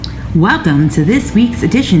Welcome to this week's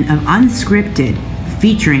edition of Unscripted,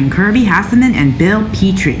 featuring Kirby Hasseman and Bill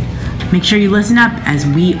Petrie. Make sure you listen up as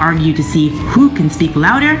we argue to see who can speak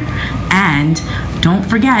louder, and don't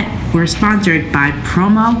forget, we're sponsored by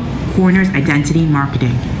Promo Corners Identity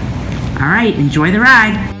Marketing. All right, enjoy the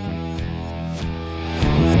ride.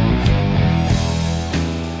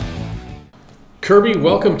 Kirby,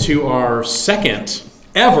 welcome to our second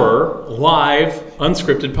ever live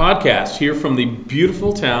unscripted podcast here from the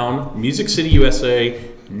beautiful town, Music City, USA,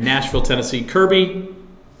 Nashville, Tennessee. Kirby,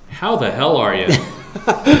 how the hell are you?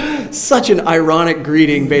 Such an ironic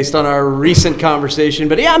greeting based on our recent conversation.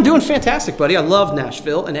 But yeah, I'm doing fantastic, buddy. I love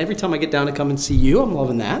Nashville, and every time I get down to come and see you, I'm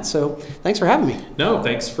loving that. So thanks for having me. No,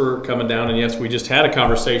 thanks for coming down. And yes, we just had a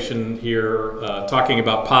conversation here talking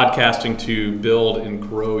about podcasting to build and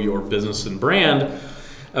grow your business and brand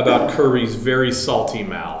about Kirby's very salty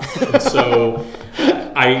mouth. And so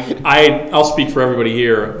I'll speak for everybody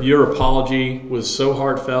here. Your apology was so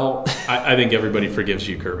heartfelt. I think everybody forgives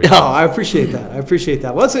you, Kirby. Oh, I appreciate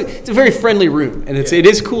that. Well, it's a very friendly room, and it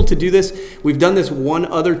is cool to do this. We've done this one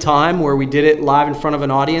other time where we did it live in front of an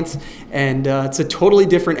audience, and it's a totally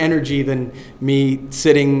different energy than me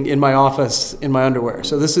sitting in my office in my underwear.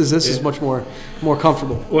 So this is much more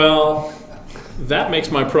comfortable. Well, that makes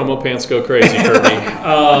my promo pants go crazy, Kirby.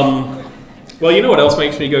 Well, you know what else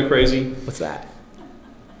makes me go crazy? What's that?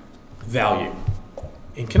 Value.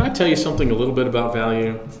 And can I tell you something a little bit about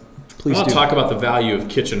value? Please do. I want to talk about the value of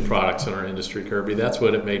kitchen products in our industry, Kirby. That's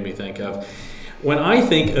what it made me think of. When I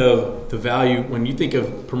think of the value, when you think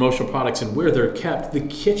of promotional products and where they're kept, the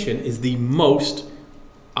kitchen is the most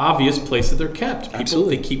obvious place that they're kept. People,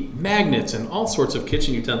 Absolutely. They keep magnets and all sorts of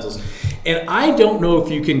kitchen utensils. And I don't know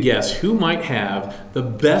if you can guess who might have the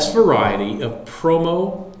best variety of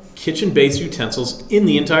promo kitchen-based utensils in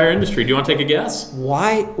the entire industry. Do you want to take a guess?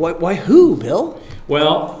 Why who, Bill?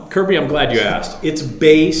 Well, Kirby, I'm glad you asked. It's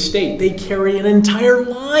Bay State. They carry an entire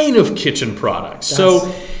line of kitchen products.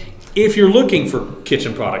 So if you're looking for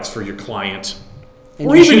kitchen products for your client,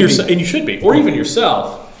 or even yourself, and you should be, or even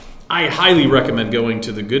yourself, I highly recommend going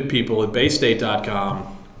to the good people at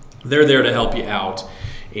baystate.com. They're there to help you out.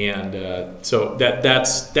 And so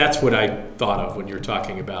that's what I thought of when you were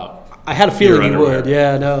talking about. I had a feeling you would.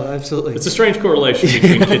 Yeah, no, absolutely. It's a strange correlation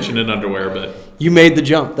between kitchen and underwear, but you made the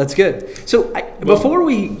jump. That's good. So before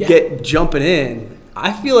we get jumping in,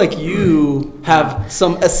 I feel like you have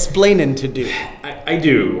some explaining to do. I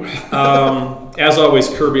do. As always,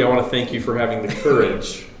 Kirby, I want to thank you for having the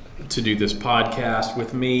courage to do this podcast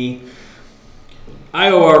with me. I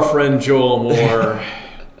owe our friend Joel Moore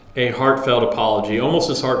a heartfelt apology, almost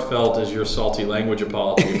as heartfelt as your salty language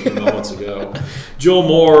apology a few moments ago. Joel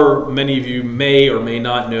Moore, many of you may or may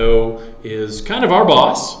not know, is kind of our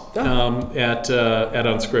boss at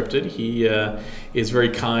Unscripted. He is very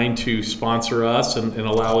kind to sponsor us and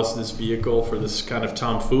allow us this vehicle for this kind of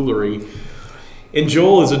tomfoolery. And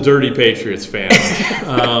Joel is a dirty Patriots fan.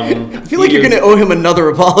 I feel like you're going to owe him another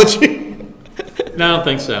apology. No, I don't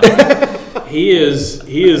think so. He is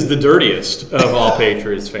the dirtiest of all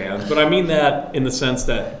Patriots fans, but I mean that in the sense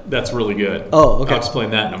that that's really good. Oh, okay. I'll explain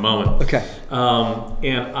that in a moment. Okay.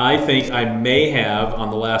 And I think I may have, on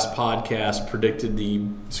the last podcast, predicted the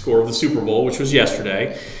score of the Super Bowl, which was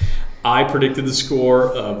yesterday. I predicted the score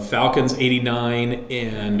of Falcons 89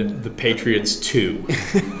 and the Patriots 2.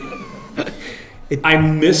 I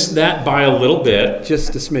missed that by a little bit.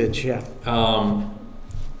 Just a smidge, yeah.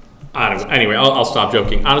 Anyway, I'll stop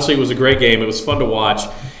joking. Honestly, it was a great game. It was fun to watch.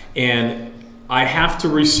 And I have to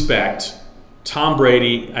respect Tom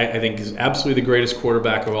Brady. I think is absolutely the greatest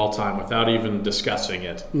quarterback of all time without even discussing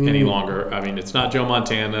it any longer. I mean, it's not Joe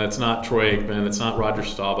Montana. It's not Troy Aikman. It's not Roger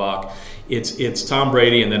Staubach. It's Tom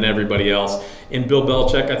Brady and then everybody else. And Bill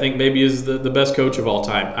Belichick, I think, maybe is the best coach of all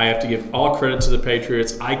time. I have to give all credit to the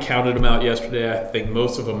Patriots. I counted them out yesterday. I think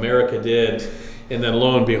most of America did. And then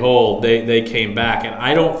lo and behold, they came back. And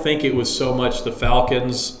I don't think it was so much the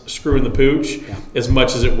Falcons screwing the pooch as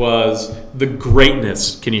much as it was the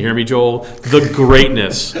greatness. Can you hear me, Joel? The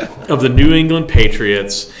greatness of the New England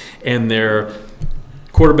Patriots and their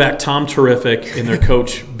quarterback, Tom Terrific, and their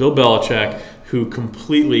coach, Bill Belichick, who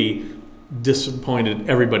completely disappointed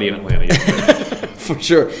everybody in Atlanta yesterday. For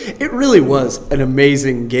sure. It really was an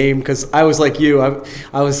amazing game because I was like you.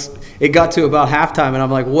 It got to about halftime, and I'm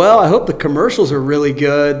like, well, I hope the commercials are really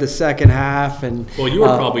good the second half. And well, you were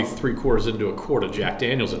probably 3/4 into a quart of Jack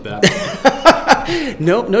Daniels at that point.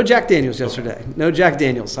 No Jack Daniels yesterday. No Jack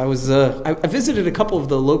Daniels. I visited a couple of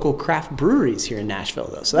the local craft breweries here in Nashville,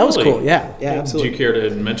 though, so that was cool. Yeah, absolutely. Do you care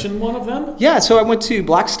to mention one of them? Yeah, so I went to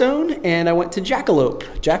Blackstone, and I went to Jackalope.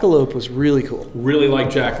 Jackalope was really cool. Really like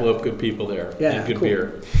Jackalope. Good people there. Yeah, and good cool.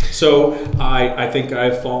 beer. So I think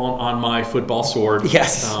I've fallen on my football sword.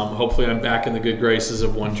 Yes. Hopefully I'm back in the good graces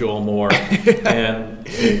of one Joel Moore. And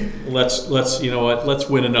let's you know what? Let's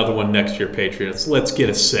win another one next year, Patriots. Let's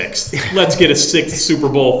get a sixth. Let's get a sixth Super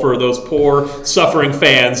Bowl for those poor, suffering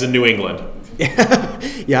fans in New England.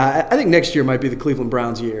 Yeah, I think next year might be the Cleveland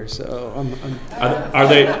Browns year. So Are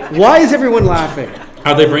they? Why is everyone laughing?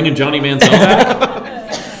 Are they bringing Johnny Manziel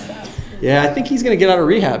back? Yeah, I think he's going to get out of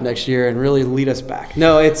rehab next year and really lead us back.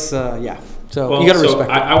 No, it's yeah. So you got to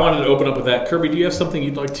respect it. I wanted to open up with that. Kirby, do you have something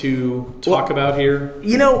you'd like to talk about here?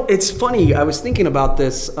 You know, it's funny. I was thinking about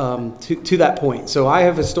this to that point. So I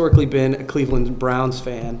have historically been a Cleveland Browns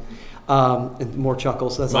fan. And more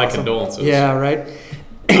chuckles. That's My awesome. condolences. Yeah, right.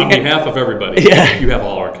 On behalf of everybody, Yeah. you have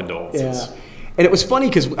all our condolences. Yeah. And it was funny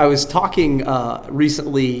because I was talking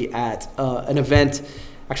recently at an event.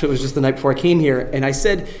 Actually, it was just the night before I came here. And I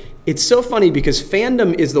said, it's so funny because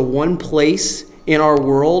fandom is the one place in our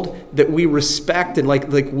world that we respect and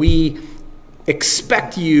like we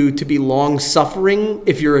expect you to be long-suffering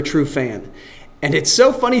if you're a true fan. And it's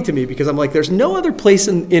so funny to me because I'm like, there's no other place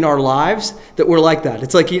in our lives that we're like that.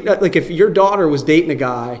 It's like if your daughter was dating a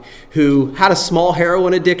guy who had a small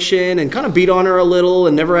heroin addiction and kind of beat on her a little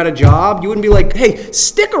and never had a job, you wouldn't be like, hey,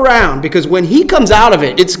 stick around because when he comes out of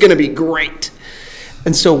it, it's going to be great.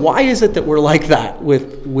 And so why is it that we're like that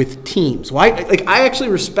with teams? Why? Like I actually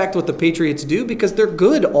respect what the Patriots do because they're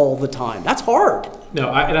good all the time. That's hard. No,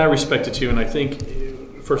 I respect it too, and I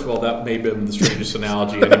think, first of all, that may have been the strangest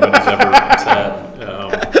analogy anybody's ever said,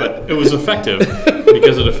 but it was effective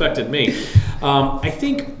because it affected me. I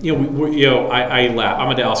think I laugh. I'm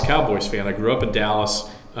a Dallas Cowboys fan. I grew up in Dallas.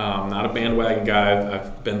 Not a bandwagon guy.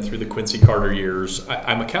 I've been through the Quincy Carter years.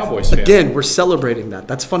 I'm a Cowboys fan. Again, we're celebrating that.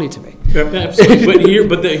 That's funny to me. Absolutely.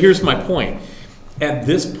 But here's my point. At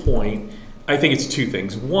this point, I think it's two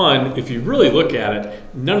things. One, if you really look at it,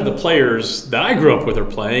 none of the players that I grew up with are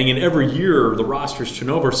playing, and every year the rosters turn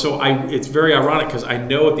over. So it's very ironic because I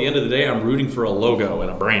know at the end of the day I'm rooting for a logo and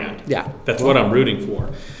a brand. Yeah. That's what I'm rooting for.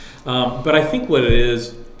 But I think what it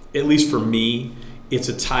is, at least for me, it's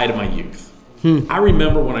a tie to my youth. I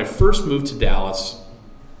remember when I first moved to Dallas,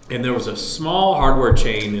 and there was a small hardware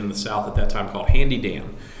chain in the South at that time called Handy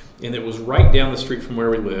Dan, and it was right down the street from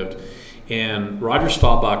where we lived, and Roger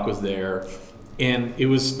Staubach was there, and it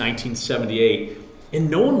was 1978,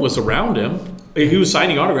 and no one was around him. He was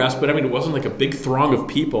signing autographs, but I mean, it wasn't like a big throng of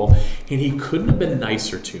people, and he couldn't have been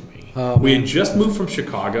nicer to me. We had just moved from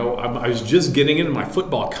Chicago. I was just getting into my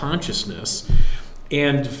football consciousness.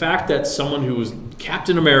 And the fact that someone who was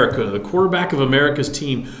Captain America, the quarterback of America's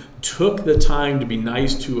team, took the time to be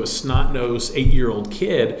nice to a snot-nosed 8-year-old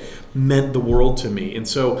kid meant the world to me. And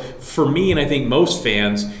so for me, and I think most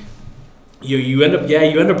fans, you end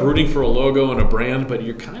up rooting for a logo and a brand, but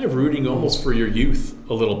you're kind of rooting almost for your youth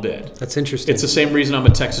a little bit. That's interesting. It's the same reason I'm a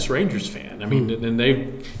Texas Rangers fan. I mean, and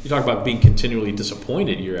you talk about being continually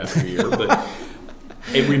disappointed year after year, but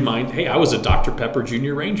hey, I was a Dr. Pepper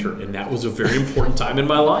Junior Ranger, and that was a very important time in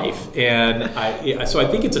my life. And so I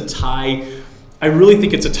think it's a tie. I really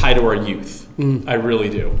think it's a tie to our youth. I really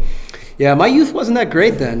do. Yeah, my youth wasn't that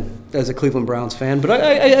great then as a Cleveland Browns fan, but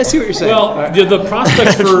I see what you're saying. Well, the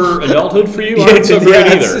prospects for adultult's for you aren't so great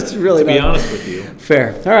either, it's really to be honest with you.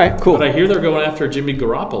 Fair. All right, cool. But I hear they're going after Jimmy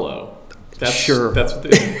Garoppolo. Sure.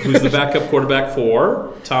 Who's the backup quarterback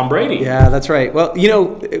for Tom Brady. Yeah, that's right. Well,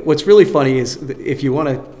 what's really funny is if you want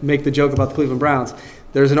to make the joke about the Cleveland Browns,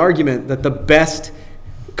 there's an argument that the best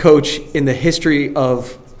coach in the history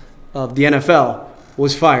of the NFL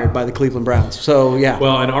was fired by the Cleveland Browns. So, yeah.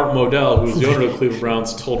 Well, and Art Modell, who's the owner of the Cleveland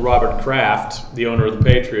Browns, told Robert Kraft, the owner of the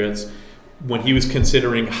Patriots, when he was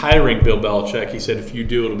considering hiring Bill Belichick, he said, if you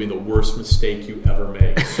do, it'll be the worst mistake you ever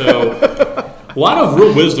make. So a lot of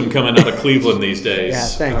real wisdom coming out of Cleveland these days. Yeah,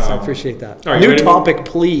 thanks. I appreciate that. All right, new topic,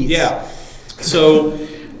 please. Yeah. So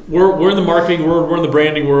we're in the marketing world, we're in the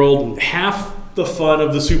branding world. Half the fun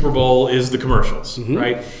of the Super Bowl is the commercials,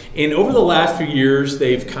 right? And over the last few years,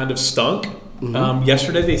 they've kind of stunk.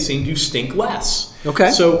 Yesterday, they seemed to stink less. Okay.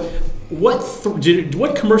 So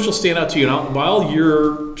what commercials stand out to you? And while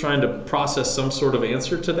you're trying to process some sort of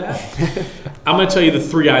answer to that, I'm going to tell you the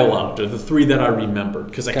three I loved, or the three that I remembered,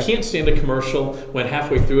 because I can't stand a commercial when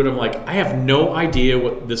halfway through it I'm like, I have no idea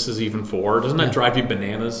what this is even for. Doesn't that drive you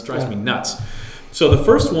bananas? It drives me nuts. So the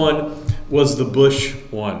first one was the Busch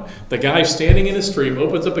one. The guy standing in a stream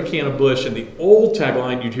opens up a can of Busch, and the old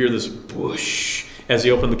tagline, you'd hear this Busch as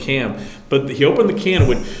he opened the can. But he opened the can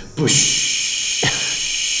with Busch.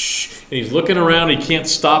 And he's looking around. He can't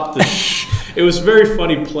stop the. It was a very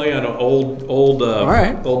funny play on an old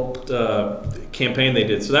campaign they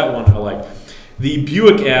did. So that one I like. The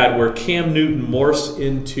Buick ad where Cam Newton morphs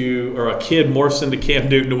into, or a kid morphs into Cam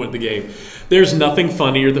Newton to win the game. There's nothing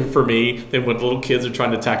funnier for me than when little kids are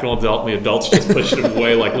trying to tackle an adult and the adults just push them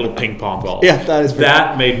away like little ping pong balls. Yeah, that is.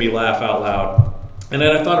 That made me laugh out loud. And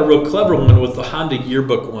then I thought a real clever one was the Honda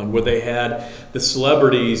yearbook one, where they had the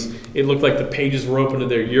celebrities. It looked like the pages were open to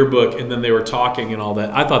their yearbook, and then they were talking and all that.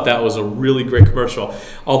 I thought that was a really great commercial,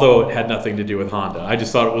 although it had nothing to do with Honda. I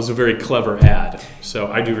just thought it was a very clever ad. So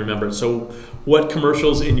I do remember it. So what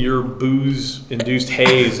commercials in your booze-induced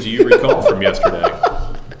haze do you recall from yesterday?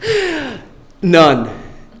 None.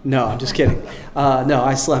 No, I'm just kidding. No,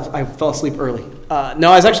 I fell asleep early.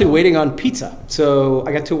 No, I was actually waiting on pizza. So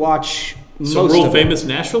I got to watch So world famous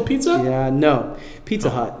Nashville pizza? Yeah, no. Pizza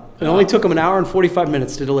Hut. It only took them an hour and 45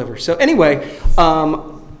 minutes to deliver. So anyway,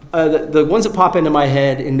 the ones that pop into my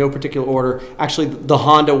head in no particular order, actually the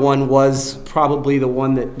Honda one was probably the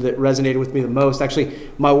one that resonated with me the most.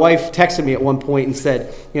 Actually, my wife texted me at one point and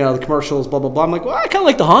said, the commercials, blah, blah, blah. I'm like, well, I kind of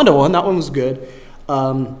like the Honda one. That one was good.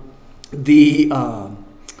 The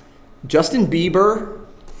Justin Bieber,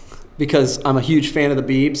 because I'm a huge fan of the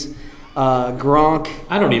Biebs. Gronk.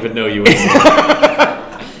 I don't even know you.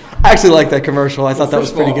 I actually like that commercial. I thought that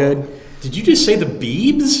was pretty good. Did you just say the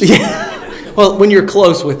Biebs? Yeah. Well, when you're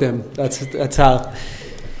close with him, that's how.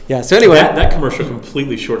 Yeah. So anyway, that commercial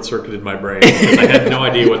completely short-circuited my brain because I had no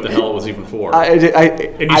idea what the hell it was even for. And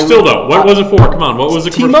you still don't. What was it for? Come on. What was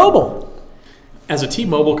the commercial? T-Mobile. As a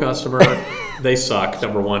T-Mobile customer, they suck,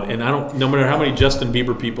 number one. And no matter how many Justin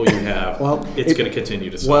Bieber people you have, it's going to continue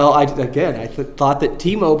to suck. Well, I thought that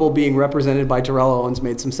T-Mobile being represented by Terrell Owens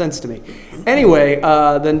made some sense to me. Anyway,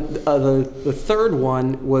 then the third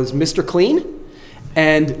one was Mr. Clean.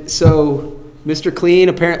 And so Mr. Clean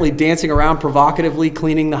apparently dancing around provocatively,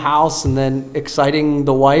 cleaning the house and then exciting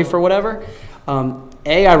the wife or whatever.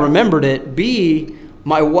 A, I remembered it. B,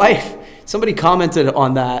 my wife, somebody commented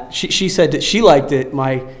on that. She said that she liked it.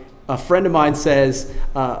 A friend of mine says,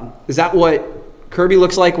 is that what Kirby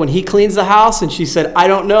looks like when he cleans the house? And she said, I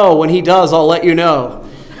don't know. When he does, I'll let you know.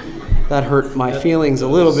 That hurt my feelings a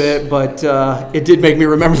little bit, but it did make me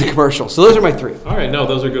remember the commercial. So those are my three. All right, no,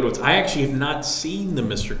 those are good ones. I actually have not seen the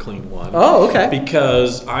Mr. Clean one. Oh, okay.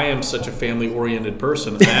 Because I am such a family-oriented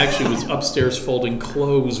person. I actually was upstairs folding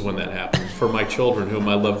clothes when that happened for my children, whom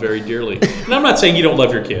I love very dearly. And I'm not saying you don't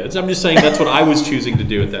love your kids. I'm just saying that's what I was choosing to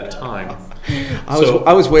do at that time.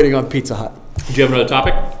 I was waiting on Pizza Hut. Do you have another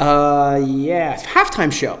topic? Yeah,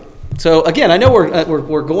 halftime show. So again, I know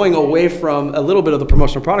we're going away from a little bit of the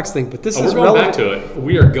promotional products thing, but this is relevant. Back to it.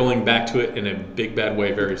 We are going back to it in a big bad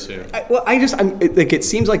way very soon. It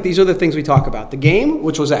seems like these are the things we talk about: the game,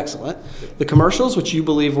 which was excellent, the commercials, which you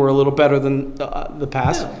believe were a little better than the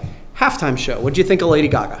past, halftime show. What do you think of Lady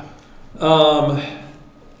Gaga?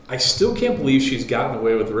 I still can't believe she's gotten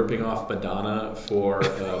away with ripping off Madonna for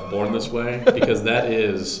Born This Way, because that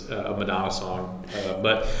is a Madonna song.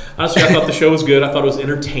 But honestly, I thought the show was good. I thought it was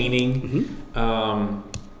entertaining. Mm-hmm.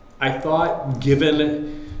 I thought,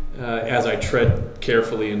 given, as I tread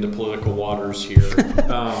carefully into political waters here,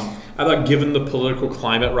 I thought given the political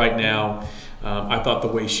climate right now, I thought the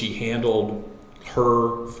way she handled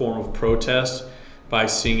her form of protest by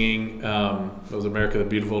singing, it was America the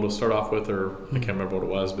Beautiful to start off with, or I can't remember what it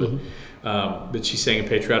was, but she sang a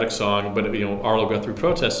patriotic song, but Arlo Guthrie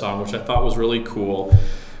protest song, which I thought was really cool.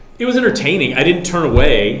 It was entertaining. I didn't turn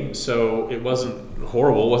away, so it wasn't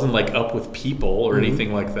horrible. It wasn't like Up with People or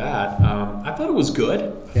anything like that. I thought it was good.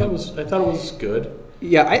 I thought it was good.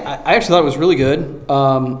 Yeah, I actually thought it was really good.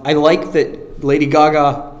 I like that Lady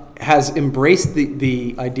Gaga has embraced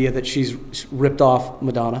the idea that she's ripped off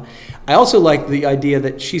Madonna. I also like the idea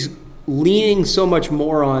that she's leaning so much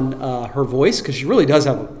more on her voice, because she really does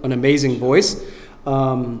have an amazing voice,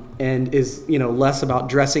 and is less about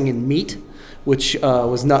dressing in meat, which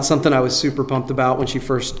was not something I was super pumped about when she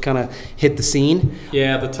first kind of hit the scene.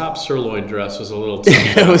 Yeah, the top sirloin dress was a little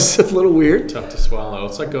tough. It was a little weird. Tough to swallow.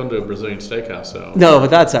 It's like going to a Brazilian steakhouse. So. No,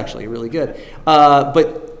 but that's actually really good.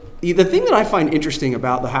 But the thing that I find interesting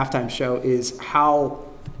about the halftime show is how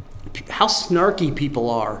snarky people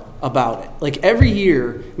are about it. Like every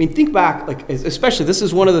year, think back, especially this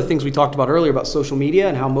is one of the things we talked about earlier about social media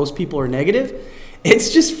and how most people are negative.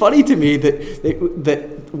 It's just funny to me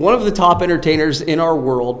that one of the top entertainers in our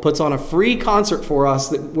world puts on a free concert for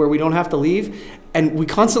us where we don't have to leave, and we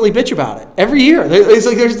constantly bitch about it every year.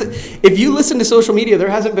 If you listen to social media,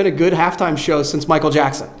 there hasn't been a good halftime show since Michael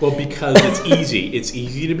Jackson. Well, because it's easy. It's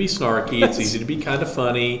easy to be snarky. It's easy to be kind of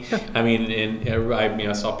funny.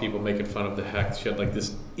 I saw people making fun of the heck. She had like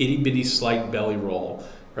this itty bitty slight belly roll.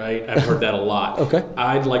 Right? I've heard that a lot. Okay.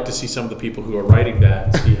 I'd like to see some of the people who are writing that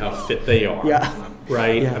and see how fit they are. Yeah.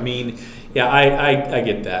 right? Yeah. I mean, yeah, I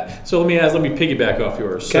get that. So let me piggyback off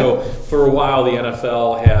yours. Okay. So for a while, the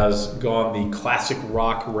NFL has gone the classic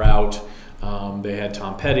rock route. They had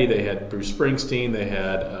Tom Petty, they had Bruce Springsteen, they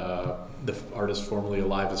had the artist formerly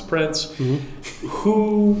alive as Prince. Mm-hmm.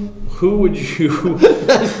 Who would you?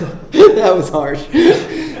 That was harsh.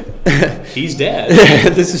 He's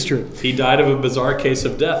dead. This is true. He died of a bizarre case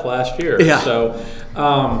of death last year. Yeah. So,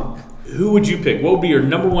 who would you pick? What would be your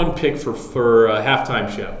number one pick for a halftime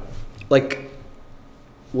show? Like,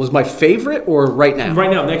 was my favorite or right now?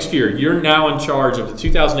 Right now, next year, you're now in charge of the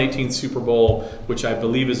 2018 Super Bowl, which I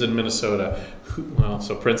believe is in Minnesota.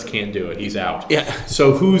 So Prince can't do it; he's out. Yeah.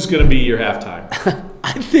 So who's going to be your halftime?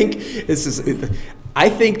 I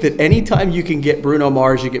think that anytime you can get Bruno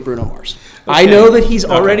Mars, you get Bruno Mars. I know that he's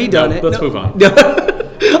already done it. Let's move on.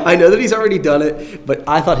 I know that he's already done it, but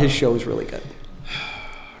I thought his show was really good.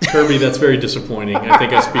 Kirby, that's very disappointing. I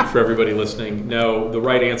think I speak for everybody listening. No, the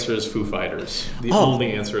right answer is Foo Fighters. The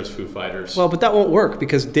only answer is Foo Fighters. Well, but that won't work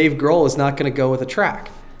because Dave Grohl is not going to go with a track.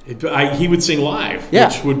 He would sing live, Yeah.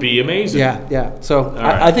 which would be amazing. Yeah. So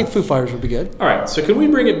right. I think Foo Fighters would be good. All right, so can we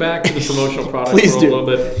bring it back to the promotional products Please for do. a little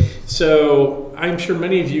bit? So I'm sure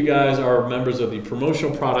many of you guys are members of the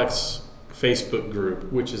promotional products Facebook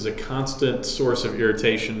group, which is a constant source of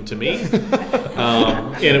irritation to me.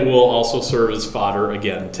 And it will also serve as fodder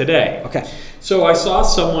again today. Okay. So I saw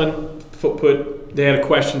someone they had a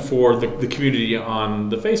question for the community on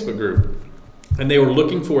the Facebook group. And they were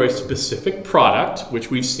looking for a specific product, which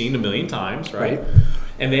we've seen a million times, right?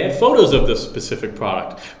 And they had photos of this specific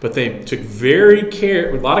product, but they took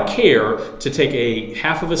a lot of care to take a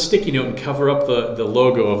half of a sticky note and cover up the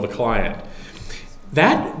logo of the client.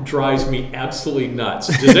 That drives me absolutely nuts.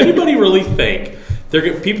 Does anybody really think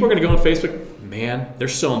people are going to go on Facebook? Man, they're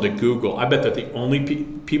selling to Google. I bet they're the only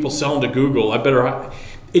people selling to Google.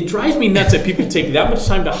 It drives me nuts that people take that much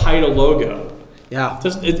time to hide a logo. Yeah.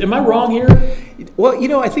 Am I wrong here?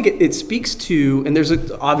 Well, I think it speaks to, and there's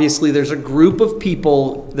a group of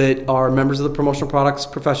people that are members of the Promotional Products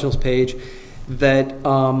Professionals page that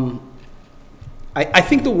I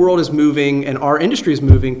think the world is moving and our industry is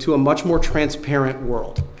moving to a much more transparent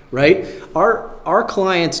world, right? Our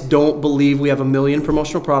clients don't believe we have 1 million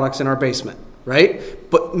promotional products in our basement, right?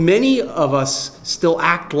 But many of us still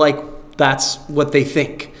act like that's what they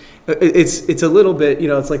think. It's a little bit,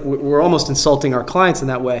 it's like we're almost insulting our clients in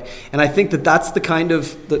that way. And I think that's the kind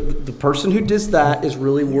of, the person who does that is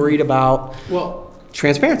really worried about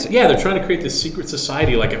transparency. Yeah, they're trying to create this secret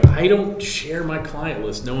society. Like, if I don't share my client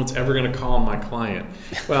list, no one's ever going to call my client.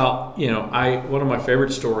 Well, one of my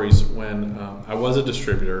favorite stories when I was a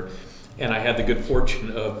distributor and I had the good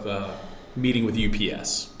fortune of meeting with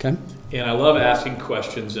UPS. Okay. And I love asking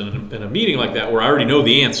questions in a meeting like that where I already know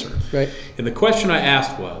the answer. Right. And the question I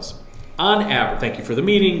asked was, on average, thank you for the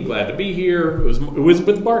meeting, glad to be here. It was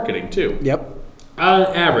with marketing too. Yep. On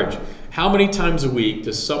average, how many times a week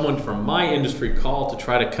does someone from my industry call to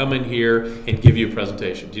try to come in here and give you a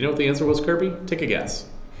presentation? Do you know what the answer was, Kirby? Take a guess.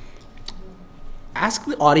 Ask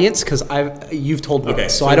the audience because you've told me Okay,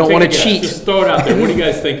 this, so I don't want to cheat. Just throw it out there. What do you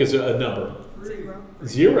guys think is a number?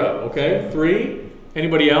 0. Okay. 3.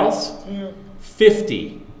 Anybody else?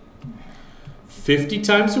 50. 50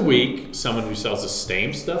 times a week, someone who sells the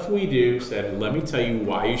same stuff we do said, let me tell you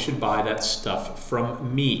why you should buy that stuff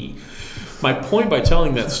from me. My point by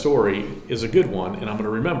telling that story is a good one, and I'm going to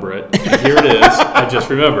remember it. And here it is. I just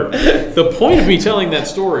remembered. The point of me telling that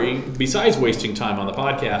story, besides wasting time on the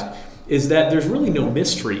podcast, is that there's really no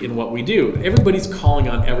mystery in what we do. Everybody's calling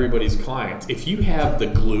on everybody's clients. If you have the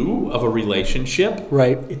glue of a relationship,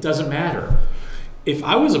 right, it doesn't matter. If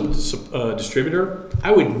I was a distributor,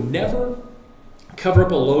 I would never cover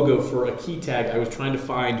up a logo for a key tag I was trying to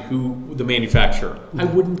find who the manufacturer. I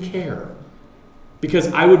wouldn't care. Because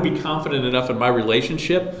I would be confident enough in my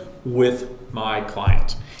relationship with my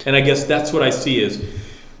client. And I guess that's what I see is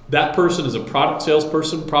that person is a product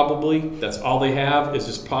salesperson probably. That's all they have is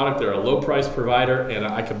this product. They're a low price provider and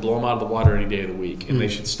I could blow them out of the water any day of the week. And they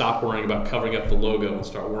should stop worrying about covering up the logo and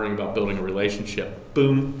start worrying about building a relationship.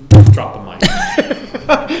 Boom, drop the mic.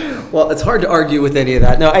 Well, it's hard to argue with any of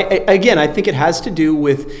that. No, I think it has to do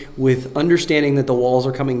with understanding that the walls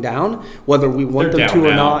are coming down, whether we want them to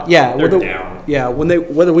or not. Yeah, they're down. Yeah,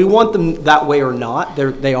 whether we want them that way or not,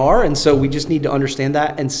 they are, and so we just need to understand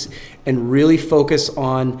that and really focus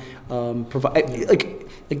on provide. Like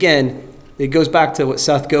again, it goes back to what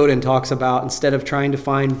Seth Godin talks about. Instead of trying to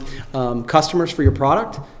find customers for your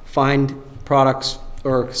product, find products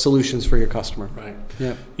or solutions for your customer. Right.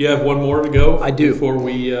 Yeah. You have one more to go. I do. Before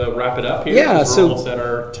we wrap it up here. Yeah. We're So almost at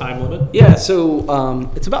our time limit. Yeah. So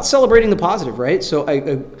it's about celebrating the positive, right? So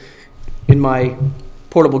in my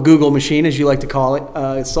portable Google machine, as you like to call it,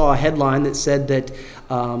 I saw a headline that said that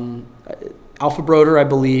Alpha Broder, I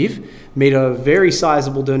believe, made a very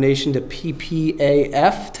sizable donation to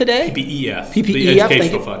PPAF today. PPEF. PPEF, The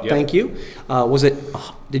Educational Fund. Yep. Thank you.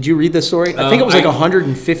 Did you read this story? I think it was like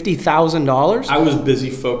 $150,000. I was busy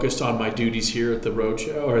focused on my duties here at the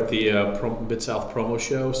Roadshow, or at the Mid-South Promo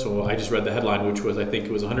Show, so I just read the headline, which was, I think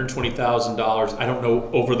it was $120,000. I don't know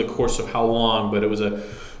over the course of how long, but it was a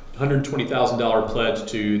 $120,000 pledge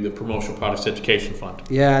to the Promotional Products Education Fund.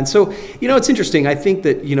 Yeah, and so, it's interesting. I think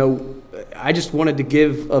that, I just wanted to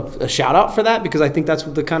give a shout out for that, because I think that's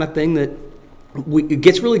the kind of thing that it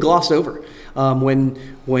gets really glossed over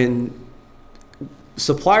when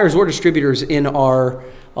suppliers or distributors in our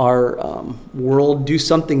world do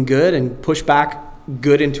something good and push back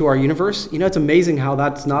good into our universe. It's amazing how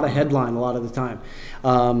that's not a headline a lot of the time.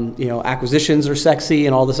 Acquisitions are sexy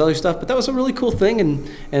and all this other stuff, but that was a really cool thing,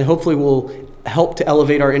 and hopefully will help to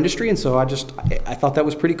elevate our industry. And so I thought that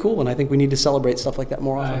was pretty cool, and I think we need to celebrate stuff like that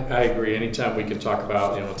more often. I agree. Anytime we can talk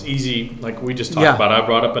about, it's easy, like we just talked about. I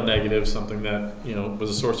brought up a negative, something that was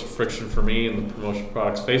a source of friction for me in the Promotional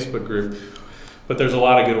Products Facebook group. But there's a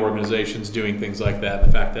lot of good organizations doing things like that.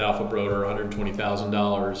 The fact that Alpha Broder,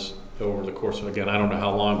 $120,000 over the course of, again, I don't know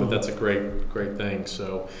how long, but that's a great thing.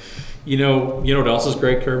 So, you know what else is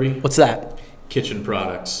great, Kirby? What's that? Kitchen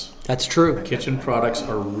products. That's true. Kitchen products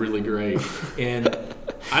are really great. And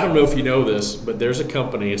I don't know if you know this, but there's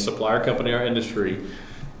a supplier company in our industry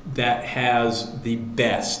that has the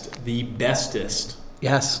bestest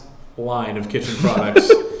line of kitchen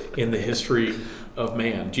products in the history of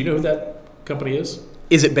man. Do you know who that company is?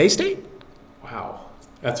 Is it Bay State? Wow,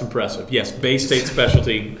 that's impressive. Yes, Bay State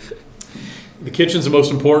Specialty. The kitchen's the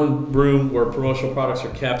most important room where promotional products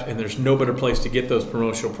are kept, and there's no better place to get those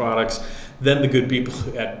promotional products than the good people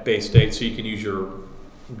at Bay State. So you can use your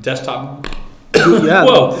desktop. Yeah,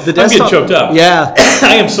 whoa, the desktop, I'm getting choked up. Yeah.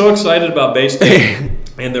 I am so excited about Bay State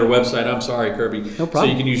and their website. I'm sorry, Kirby. No problem. So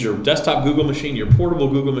you can use your desktop Google machine, your portable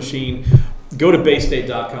Google machine. Go to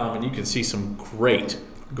baystate.com, and you can see some great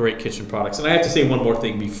kitchen products. And I have to say one more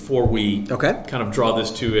thing before we kind of draw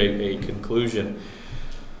this to a conclusion.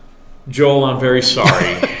 Joel, I'm very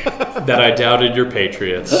sorry that I doubted your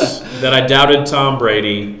Patriots, that I doubted Tom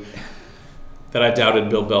Brady, that I doubted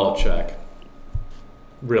Bill Belichick.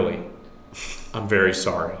 Really, I'm very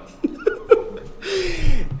sorry.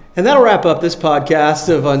 And that'll wrap up this podcast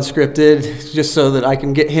of Unscripted, just so that I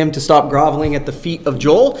can get him to stop groveling at the feet of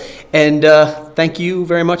Joel. And thank you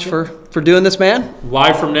very much for doing this, man.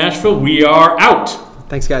 Live from Nashville, we are out.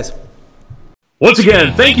 Thanks, guys. Once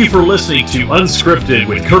again, thank you for listening to Unscripted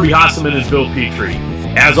with Kirby Hasseman and Bill Petrie.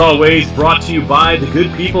 As always, brought to you by the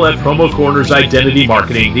good people at Promo Corners Identity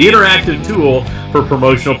Marketing, the interactive tool for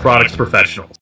promotional products professionals.